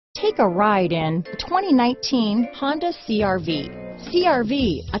Take a ride in 2019 Honda CR-V.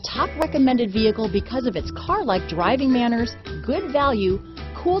 CR-V, a top recommended vehicle because of its car-like driving manners, good value,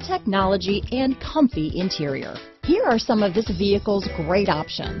 cool technology, and comfy interior. Here are some of this vehicle's great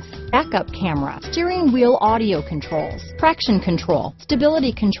options: backup camera, steering wheel audio controls, traction control,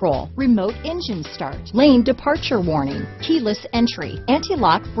 stability control, remote engine start, lane departure warning, keyless entry,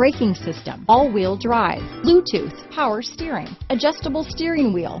 anti-lock braking system, all-wheel drive, Bluetooth, power steering, adjustable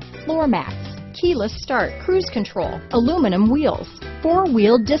steering wheel, floor mats, keyless start, cruise control, aluminum wheels,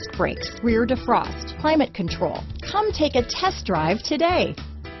 four-wheel disc brakes, rear defrost, climate control. Come take a test drive today.